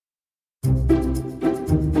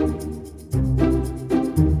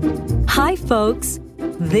folks.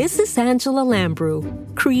 This is Angela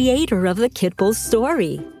Lambrou, creator of the Kit Bull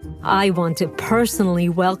story. I want to personally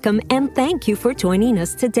welcome and thank you for joining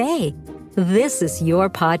us today. This is your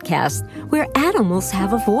podcast where animals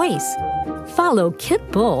have a voice. Follow Kit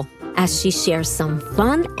Bull as she shares some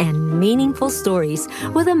fun and meaningful stories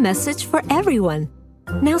with a message for everyone.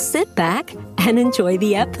 Now sit back and enjoy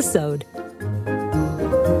the episode.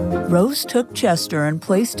 Rose took Chester and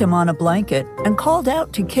placed him on a blanket and called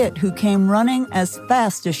out to Kit, who came running as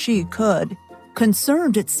fast as she could.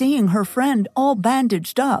 Concerned at seeing her friend all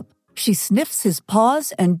bandaged up, she sniffs his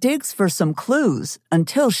paws and digs for some clues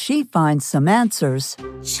until she finds some answers.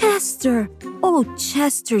 Chester! Oh,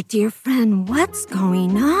 Chester, dear friend, what's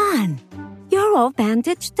going on? You're all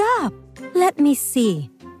bandaged up. Let me see.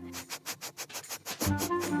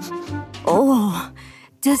 Oh,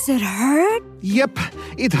 does it hurt? Yep,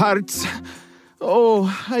 it hurts.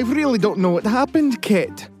 Oh, I really don't know what happened,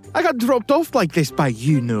 Kit. I got dropped off like this by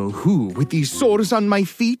you-know-who with these sores on my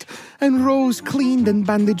feet, and Rose cleaned and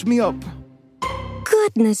bandaged me up.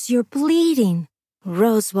 Goodness, you're bleeding.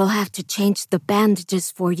 Rose will have to change the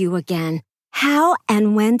bandages for you again. How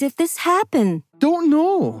and when did this happen? Don't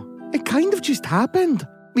know. It kind of just happened.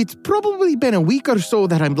 It's probably been a week or so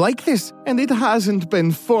that I'm like this, and it hasn't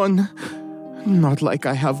been fun. Not like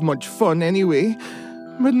I have much fun anyway.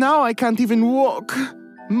 But now I can't even walk.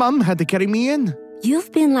 Mum had to carry me in.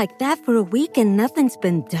 You've been like that for a week and nothing's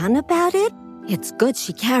been done about it? It's good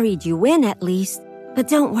she carried you in at least. But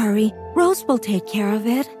don't worry, Rose will take care of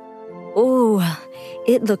it. Oh,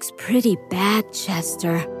 it looks pretty bad,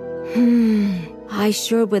 Chester. I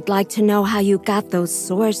sure would like to know how you got those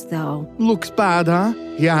sores, though. Looks bad, huh?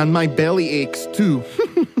 Yeah, and my belly aches too.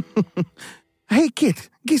 Hey, Kit,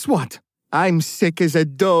 guess what? I'm sick as a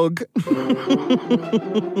dog.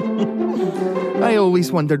 I always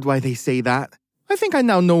wondered why they say that. I think I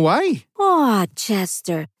now know why. Aw,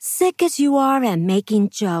 Chester, sick as you are and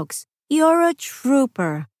making jokes, you're a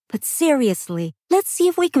trooper. But seriously, let's see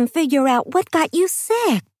if we can figure out what got you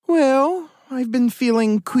sick. Well, I've been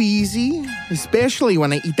feeling queasy, especially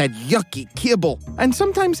when I eat that yucky kibble. And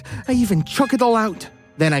sometimes I even chuck it all out.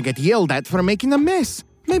 Then I get yelled at for making a mess.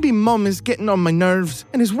 Maybe Mum is getting on my nerves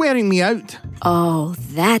and is wearing me out. Oh,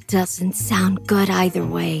 that doesn't sound good either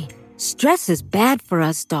way. Stress is bad for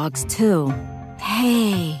us dogs, too.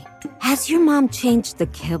 Hey, has your mom changed the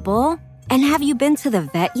kibble? And have you been to the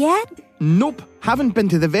vet yet? Nope, haven't been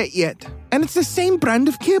to the vet yet. And it's the same brand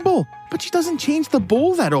of kibble, but she doesn't change the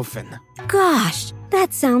bowl that often. Gosh,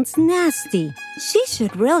 that sounds nasty. She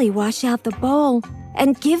should really wash out the bowl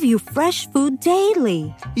and give you fresh food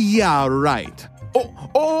daily. Yeah, right.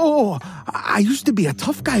 Oh, I used to be a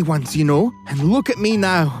tough guy once, you know. And look at me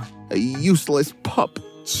now, a useless pup.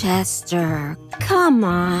 Chester, come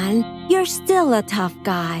on. You're still a tough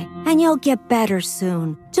guy, and you'll get better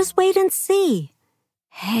soon. Just wait and see.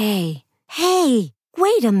 Hey,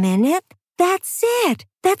 wait a minute. That's it.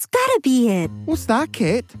 That's gotta be it. What's that,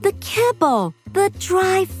 Kit? The kibble, the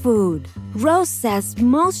dry food. Rose says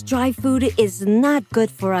most dry food is not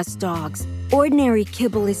good for us dogs. Ordinary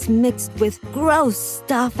kibble is mixed with gross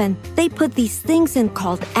stuff, and they put these things in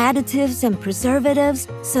called additives and preservatives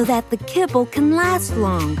so that the kibble can last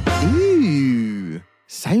long. Ooh,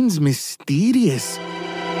 sounds mysterious.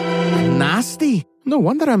 And nasty. No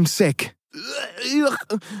wonder I'm sick.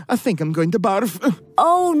 I think I'm going to barf.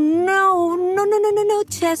 Oh, no,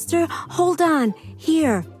 Chester. Hold on.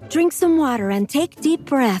 Here, drink some water and take deep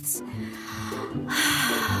breaths.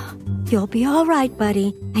 You'll be all right,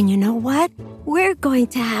 buddy. And you know what? We're going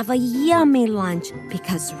to have a yummy lunch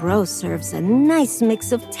because Rose serves a nice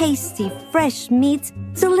mix of tasty, fresh meats,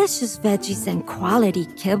 delicious veggies, and quality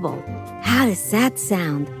kibble. How does that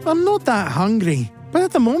sound? I'm not that hungry, but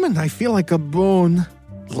at the moment I feel like a bone.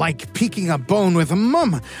 Like picking a bone with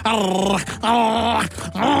Mum. Or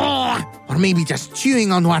maybe just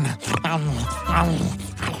chewing on one.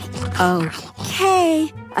 Okay,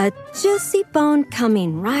 a juicy bone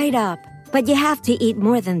coming right up. But you have to eat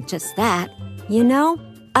more than just that. You know,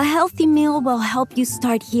 a healthy meal will help you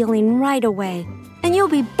start healing right away. And you'll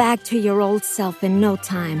be back to your old self in no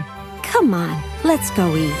time. Come on, let's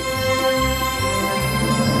go eat.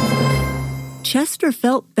 Chester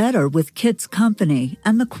felt better with Kit's company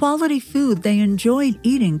and the quality food they enjoyed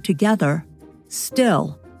eating together.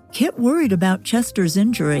 Still, Kit worried about Chester's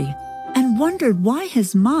injury and wondered why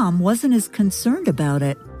his mom wasn't as concerned about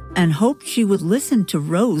it, and hoped she would listen to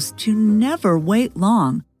Rose to never wait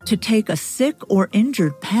long to take a sick or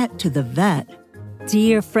injured pet to the vet.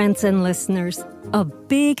 Dear friends and listeners, a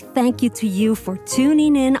big thank you to you for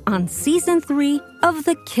tuning in on Season 3 of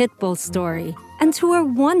the Kit Bull story. and to our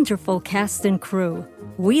wonderful cast and crew.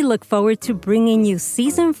 We look forward to bringing you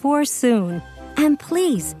Season 4 soon. And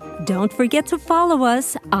please, don't forget to follow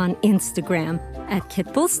us on Instagram at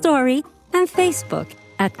Kitbull Story and Facebook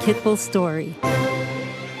at Kitbull Story.